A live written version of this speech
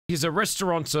He's a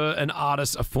restaurateur, an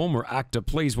artist, a former actor.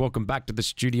 Please welcome back to the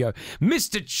studio,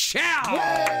 Mr. Chow.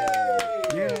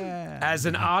 Yeah. As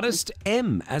an artist,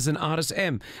 M.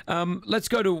 Let's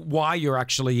go to why you're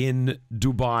actually in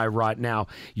Dubai right now.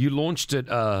 You launched it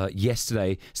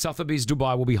yesterday. Sotheby's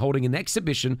Dubai will be holding an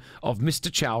exhibition of Mr.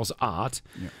 Chow's art,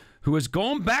 who has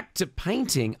gone back to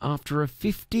painting after a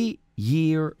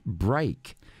 50-year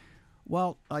break.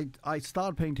 Well, I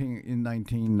started painting in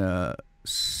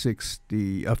 56.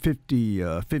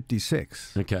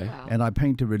 Okay. Wow. And I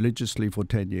painted religiously for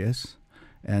 10 years.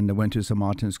 And I went to St.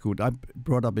 Martin's School. I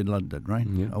brought up in London, right?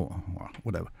 Yeah. Oh, well,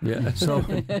 whatever. Yeah. So,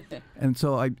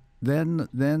 then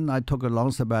I took a long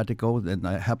sabbatical. Then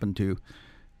I happened to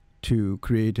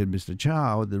create Mr.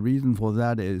 Chow. The reason for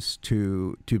that is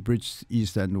to bridge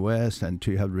East and West and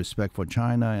to have respect for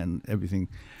China and everything.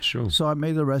 Sure. So I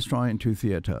made the restaurant into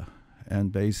theater,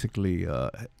 and basically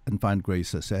and find great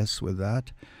success with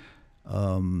that.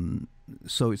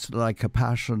 So it's like a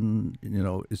passion,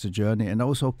 it's a journey. And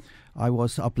also, I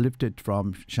was uplifted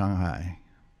from Shanghai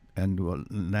and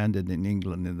landed in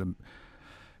England in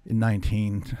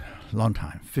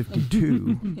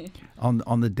 52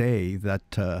 on the day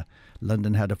that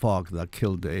London had a fog that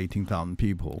killed 18,000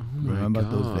 people. Oh Remember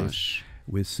those days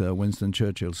with Winston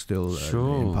Churchill still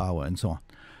in power and so on.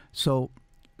 So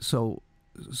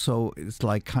it's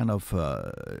like kind of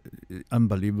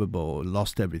unbelievable,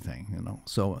 lost everything,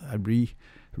 So I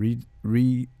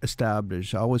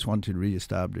re-established. I always wanted to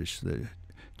re-establish the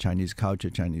Chinese culture,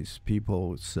 Chinese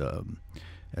peoples,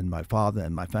 and my father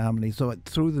and my family. So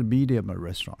through the medium of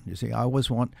restaurant, you see, I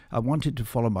wanted to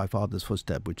follow my father's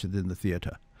footstep, which is in the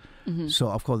theater. Mm-hmm. So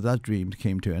of course that dream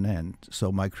came to an end.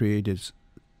 So my creatives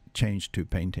changed to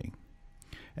painting.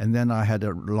 And then I had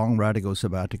a long radical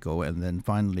sabbatical, and then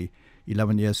finally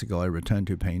 11 years ago I returned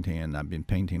to painting, and I've been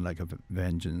painting like a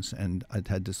vengeance, and I'd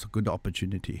had this good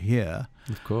opportunity here.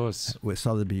 Of course. With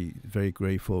Sotheby, very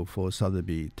grateful for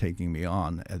Sotheby taking me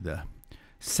on at the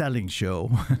selling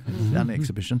show, an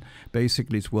exhibition.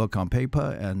 Basically it's work on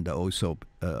paper and also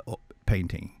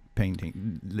painting,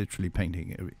 literally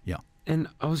painting, yeah. And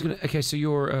I was going to... Okay, so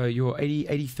you're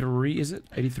 83, is it?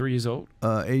 83 years old?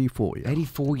 84, yeah.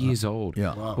 84 years old.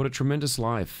 Yeah. Wow. What a tremendous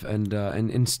life.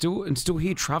 And still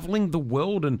here, traveling the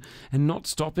world and not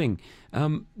stopping.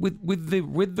 With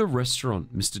the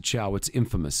restaurant, Mr. Chow, it's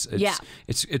infamous.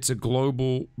 It's a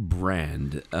global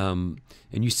brand. And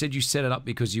you said you set it up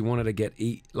because you wanted to get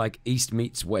like East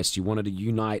meets West. You wanted to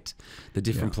unite the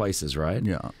different places, right?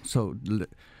 Yeah.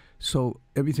 So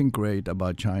everything great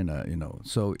about China,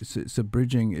 So it's a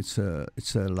bridging. It's a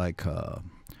like a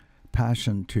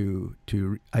passion to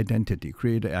identity,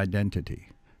 create an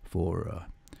identity for.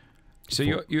 So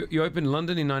you opened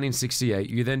London in 1968.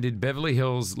 You then did Beverly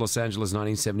Hills, Los Angeles,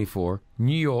 1974.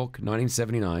 New York,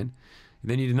 1979.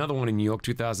 Then you did another one in New York,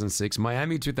 2006.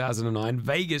 Miami, 2009.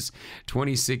 Vegas,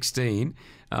 2016.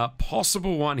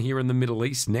 Possible one here in the Middle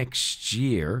East next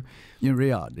year. In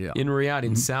Riyadh, yeah. In Riyadh,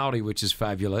 in Saudi, which is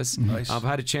fabulous. Nice. I've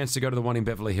had a chance to go to the one in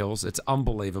Beverly Hills. It's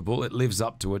unbelievable. It lives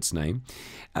up to its name.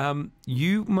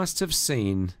 You must have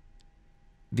seen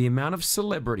the amount of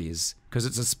celebrities, because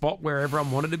it's a spot where everyone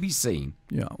wanted to be seen.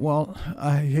 Yeah, well,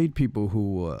 I hate people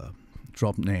who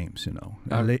drop names,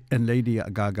 And Lady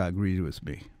Gaga agreed with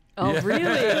me. Oh, really?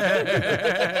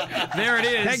 There it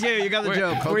is. Thank you. You got the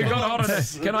joke. We Okay. got hold on.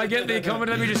 Can I get the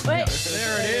comment? Let me just. Wait.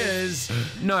 There it is.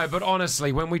 No, but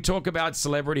honestly, when we talk about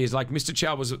celebrities, like Mr.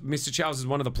 Chow's is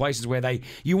one of the places where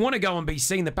you want to go and be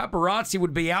seen. The paparazzi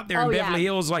would be out there in Beverly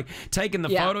Hills, like taking the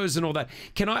photos and all that.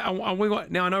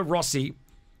 Now I know Rossi.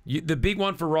 The big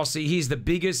one for Rossi, he's the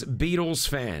biggest Beatles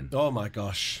fan. Oh my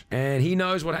gosh! And he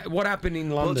knows what happened in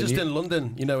London. Well, just in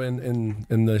London, in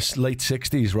the late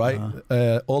 '60s, right?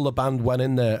 All the band went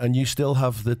in there, and you still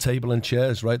have the table and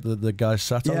chairs, right? The guys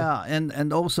sat on. Yeah,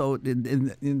 and also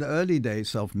in the early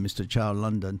days of Mr. Chow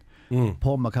London,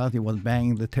 Paul McCartney was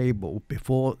banging the table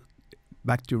before.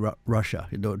 Back to Russia,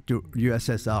 to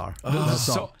USSR.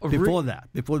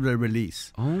 Before the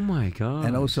release. Oh my God!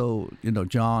 And also,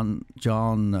 John.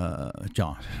 John,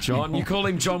 you call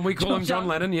him John. We call him John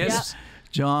Lennon. Yes. Yeah.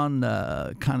 John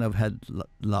kind of had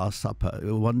Last Supper.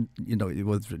 It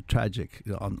was tragic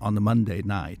on the Monday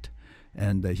night,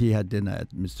 and he had dinner at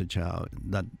Mr. Chow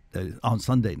on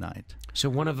Sunday night. So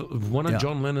one of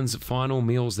John Lennon's final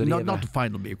meals that not the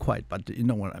final meal quite, but you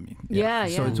know what I mean. Yeah.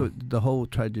 So it's the whole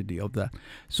tragedy of that.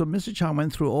 So Mr. Chow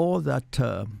went through all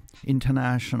that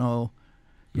international,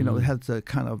 it has a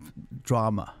kind of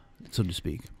drama, so to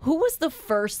speak. Who was the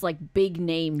first big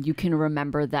name you can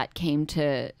remember that came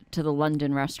to the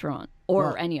London restaurant,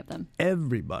 or any of them?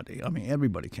 Everybody. I mean,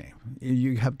 everybody came.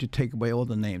 You have to take away all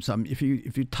the names. If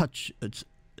you touch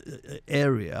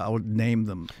area, I would name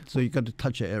them. So you got to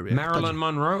touch an area. Marilyn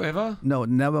Monroe ever? No,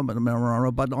 never Marilyn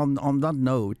Monroe. But on that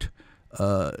note,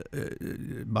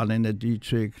 Marlene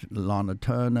Dietrich, Lana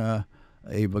Turner,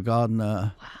 Ava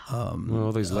Gardner.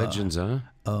 All these legends, huh?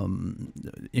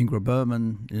 Ingrid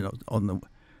Bergman, on the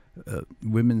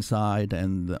women's side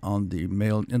and on the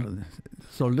male,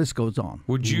 so the list goes on.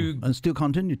 Would you and still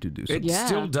continue to do so? It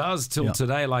still does till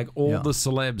today. Like all the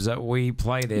celebs that we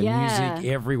play, their music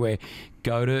everywhere,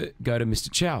 go to Mr.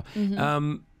 Chow.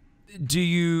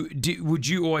 Would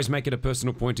you always make it a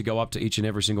personal point to go up to each and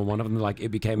every single one of them, like it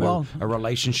became a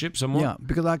relationship somewhat? Yeah,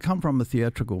 because I come from a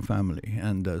theatrical family,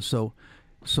 and so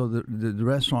the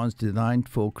restaurant's designed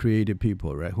for creative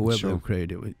people, right? Whoever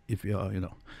creative, if you are,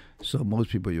 So most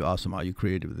people, you ask them, are you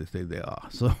creative? They say they are.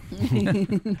 So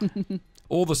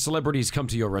all the celebrities come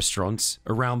to your restaurants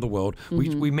around the world.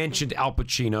 We mentioned Al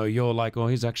Pacino. You're like, oh,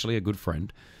 he's actually a good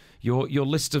friend. Your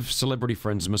list of celebrity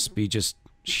friends must be just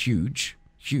huge.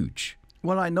 Huge.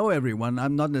 Well, I know everyone.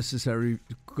 I'm not necessarily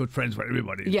good friends with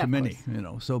everybody. Yeah, too many,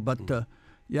 So, but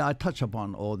I touch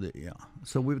upon all the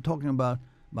So we were talking about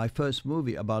my first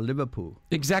movie about Liverpool.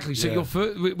 Exactly. So your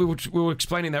first, we were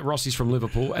explaining that Rossi's from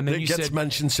Liverpool, and then you gets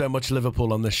mentioned so much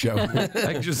Liverpool on this show.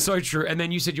 It's so true. And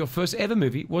then you said your first ever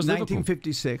movie was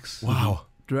 1956. Liverpool. Wow.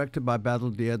 Directed by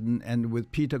Basil Dearden and with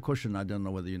Peter Cushing. I don't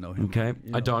know whether you know him. Okay,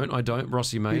 I don't.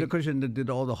 Rossi, mate. Peter Cushing did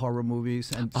all the horror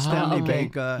movies, and Stanley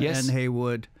Baker, Anne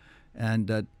Haywood, and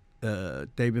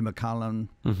David McCallum,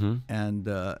 and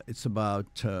it's about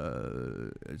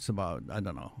I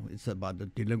don't know. It's about the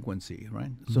delinquency,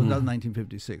 right? So that's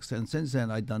 1956, and since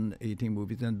then I've done 18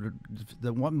 movies. And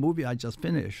the one movie I just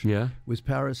finished was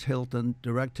Paris Hilton,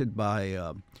 directed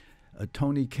by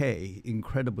Tony Kaye,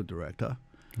 incredible director.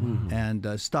 And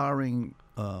starring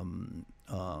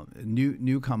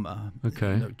newcomer,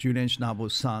 Julian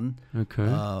Schnabel's son.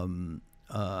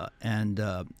 And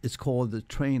it's called The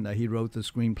Trainer. He wrote the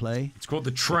screenplay. It's called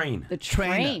The Train. The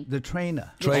Trainer. The Trainer.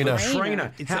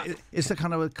 Trainer. It's a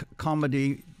kind of a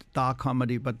comedy, dark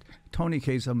comedy, but Tony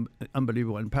Kaye's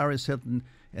unbelievable. And Paris Hilton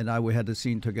and we had a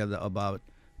scene together about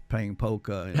playing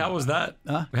poker. How was that?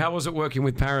 How was it working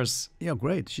with Paris? Yeah,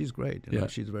 great. She's great.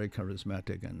 She's very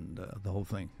charismatic and the whole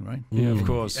thing, right? Yeah, of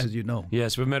course. As you know.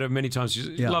 Yes, we've met her many times.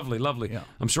 She's lovely. Yeah.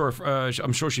 I'm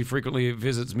sure she frequently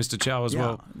visits Mr. Chow as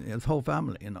well. Yeah, the whole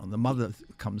family. The mother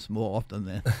comes more often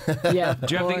than. Do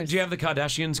you have the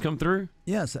Kardashians come through?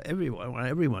 Yes,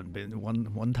 everyone been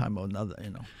one time or another.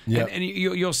 Yeah. And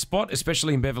your spot,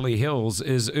 especially in Beverly Hills,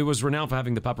 it was renowned for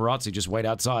having the paparazzi just wait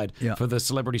outside for the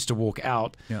celebrities to walk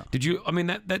out. Yeah. Did you? I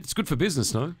mean, that's good for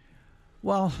business, no?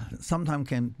 Well, sometimes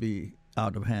can be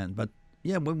out of hand, but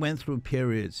we went through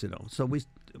periods, So we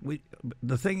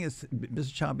the thing is,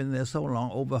 Mr. Chow been there so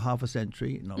long, over half a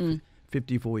century,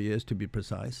 54 years to be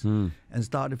precise, and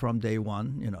started from day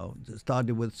one.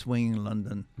 Started with Swing in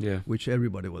London, which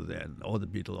everybody was there, all the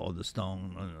Beatles, all the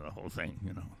Stones, the whole thing.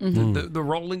 The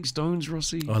Rolling Stones,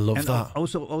 Rossi. I love that.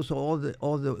 Also, all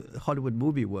the Hollywood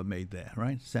movie were made there,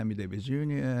 right? Sammy Davis Jr.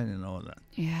 and all that.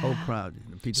 Yeah. Whole crowd.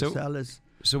 Peter Sellers.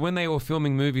 So when they were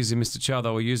filming movies in Mr. Chow,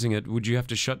 they were using it. Would you have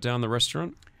to shut down the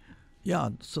restaurant? Yeah,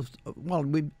 so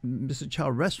Mr. Chow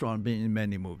restaurant been in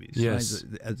many movies. Yes,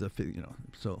 right? as a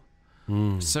so.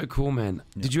 So cool, man.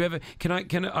 Yeah. Did you ever? Can I?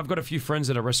 I've got a few friends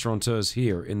that are restaurateurs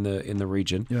here in the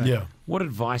region. Yeah. What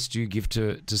advice do you give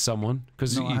to someone?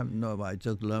 Because I have no advice.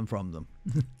 Just learn from them.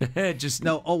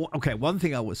 Okay. One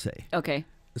thing I would say. Okay.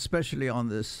 Especially on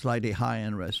this slightly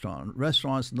high-end restaurant.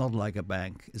 Restaurant's not like a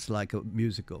bank. It's like a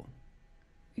musical.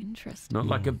 Interesting. Not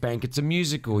like a bank. It's a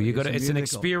musical. It's an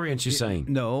experience. You're saying?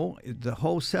 No, the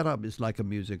whole setup is like a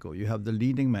musical. You have the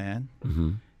leading man.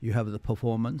 Mm-hmm. You have the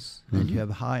performance, and you have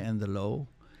high and the low,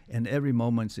 and every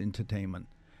moment's entertainment.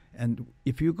 And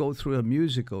if you go through a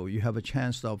musical, you have a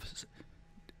chance of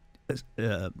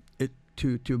it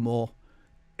to more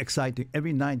exciting.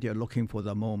 Every night you're looking for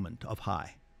the moment of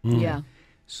high. Yeah.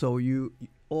 So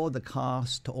all the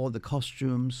cast, all the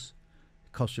costumes,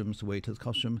 waiters,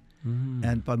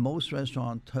 but most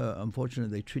restaurants,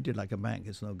 unfortunately, they treat it like a bank.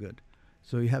 It's no good.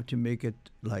 So you have to make it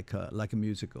like a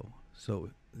musical.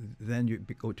 So then you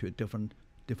go to a different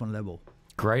level.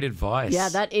 Great advice. Yeah,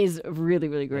 that is really,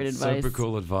 really great advice. Super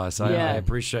cool advice. I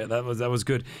appreciate that. That was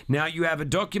good. Now you have a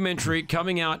documentary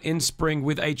coming out in spring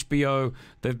with HBO.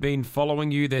 They've been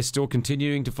following you. They're still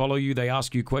continuing to follow you. They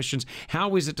ask you questions.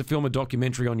 How is it to film a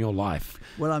documentary on your life?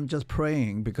 Well, I'm just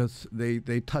praying because they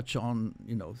touch on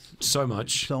so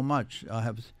much.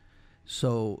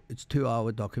 So it's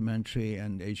 2-hour documentary,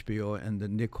 and HBO and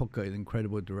Nick Hooker, an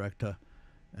incredible director,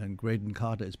 and Graydon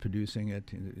Carter is producing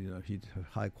it. He's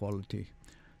high quality.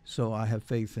 So I have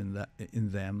faith in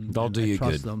them. They'll do you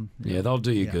good. Them. Yeah, they'll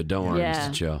do you good. Don't worry,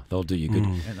 Mr. Chow. They'll do you good.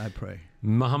 And I pray.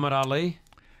 Muhammad Ali?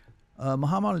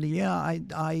 Muhammad Ali, yeah.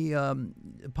 I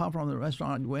apart from the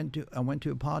restaurant, I went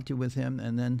to a party with him,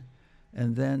 and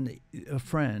then a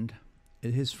friend,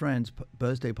 his friend's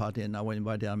birthday party, and I was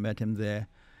invited. I met him there,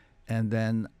 and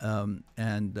then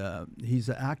he's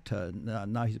an actor.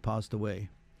 Now he's passed away,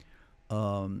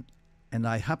 and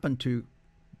I happened to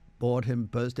bought him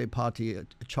birthday party a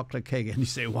chocolate cake, and he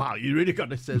said, "Wow, you really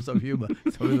got a sense of humor."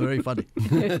 So it was very funny.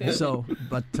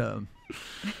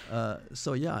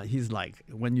 So yeah, he's like,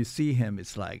 when you see him,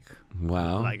 it's like,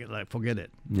 wow, like forget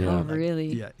it. Yeah, oh,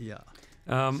 really? Yeah.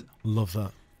 Love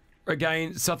that.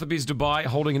 Again, Sotheby's Dubai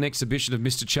holding an exhibition of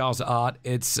Mr. Chow's art.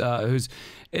 It's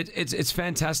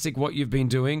fantastic what you've been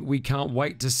doing. We can't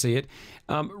wait to see it.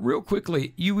 Real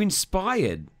quickly, you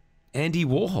inspired Andy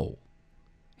Warhol.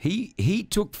 He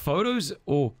took photos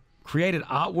or created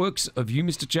artworks of you,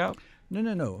 Mr. Chow?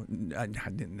 No. I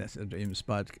didn't necessarily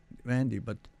inspire Andy,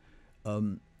 but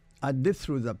I lived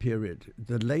through that period,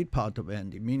 the late part of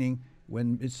Andy, meaning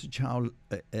when Mr. Chow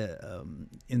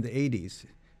in the 80s.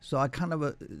 So I kind of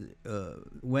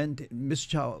Mr.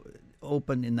 Chow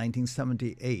opened in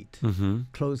 1978,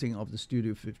 closing of the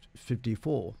Studio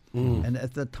 54. And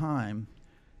at the time,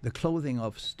 the clothing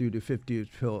of Studio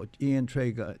 54, Ian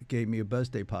Traeger gave me a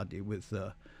birthday party with,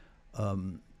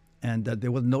 and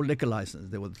there was no liquor license.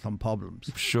 There were some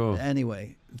problems. Sure.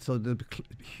 Anyway, so the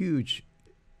huge,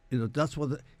 that's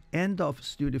what the end of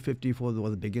Studio 54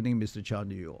 was the beginning of Mr. Chow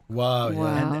New York. Wow.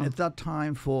 And at that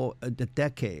time, for the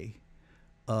decade,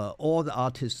 all the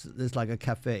artists, there's like a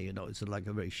cafe, it's like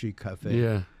a very chic cafe.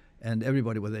 Yeah. And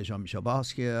everybody was there, Jean-Michel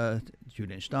Basquiat,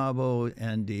 Julian Stabo,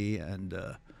 Andy, and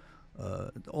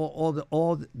so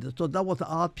that was the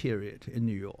art period in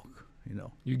New York.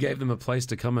 You gave them a place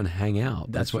to come and hang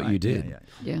out. That's what right. You did.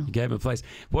 Yeah. You gave them a place.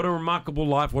 What a remarkable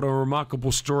life. What a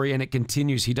remarkable story. And it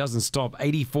continues. He doesn't stop.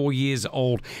 84 years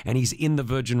old, and he's in the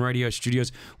Virgin Radio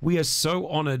studios. We are so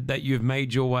honored that you've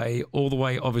made your way all the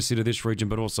way, obviously, to this region,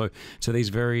 but also to these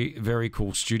very, very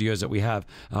cool studios that we have.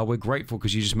 We're grateful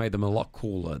because you just made them a lot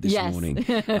cooler this morning.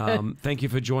 Thank you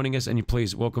for joining us, and you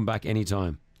please welcome back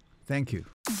anytime. Thank you.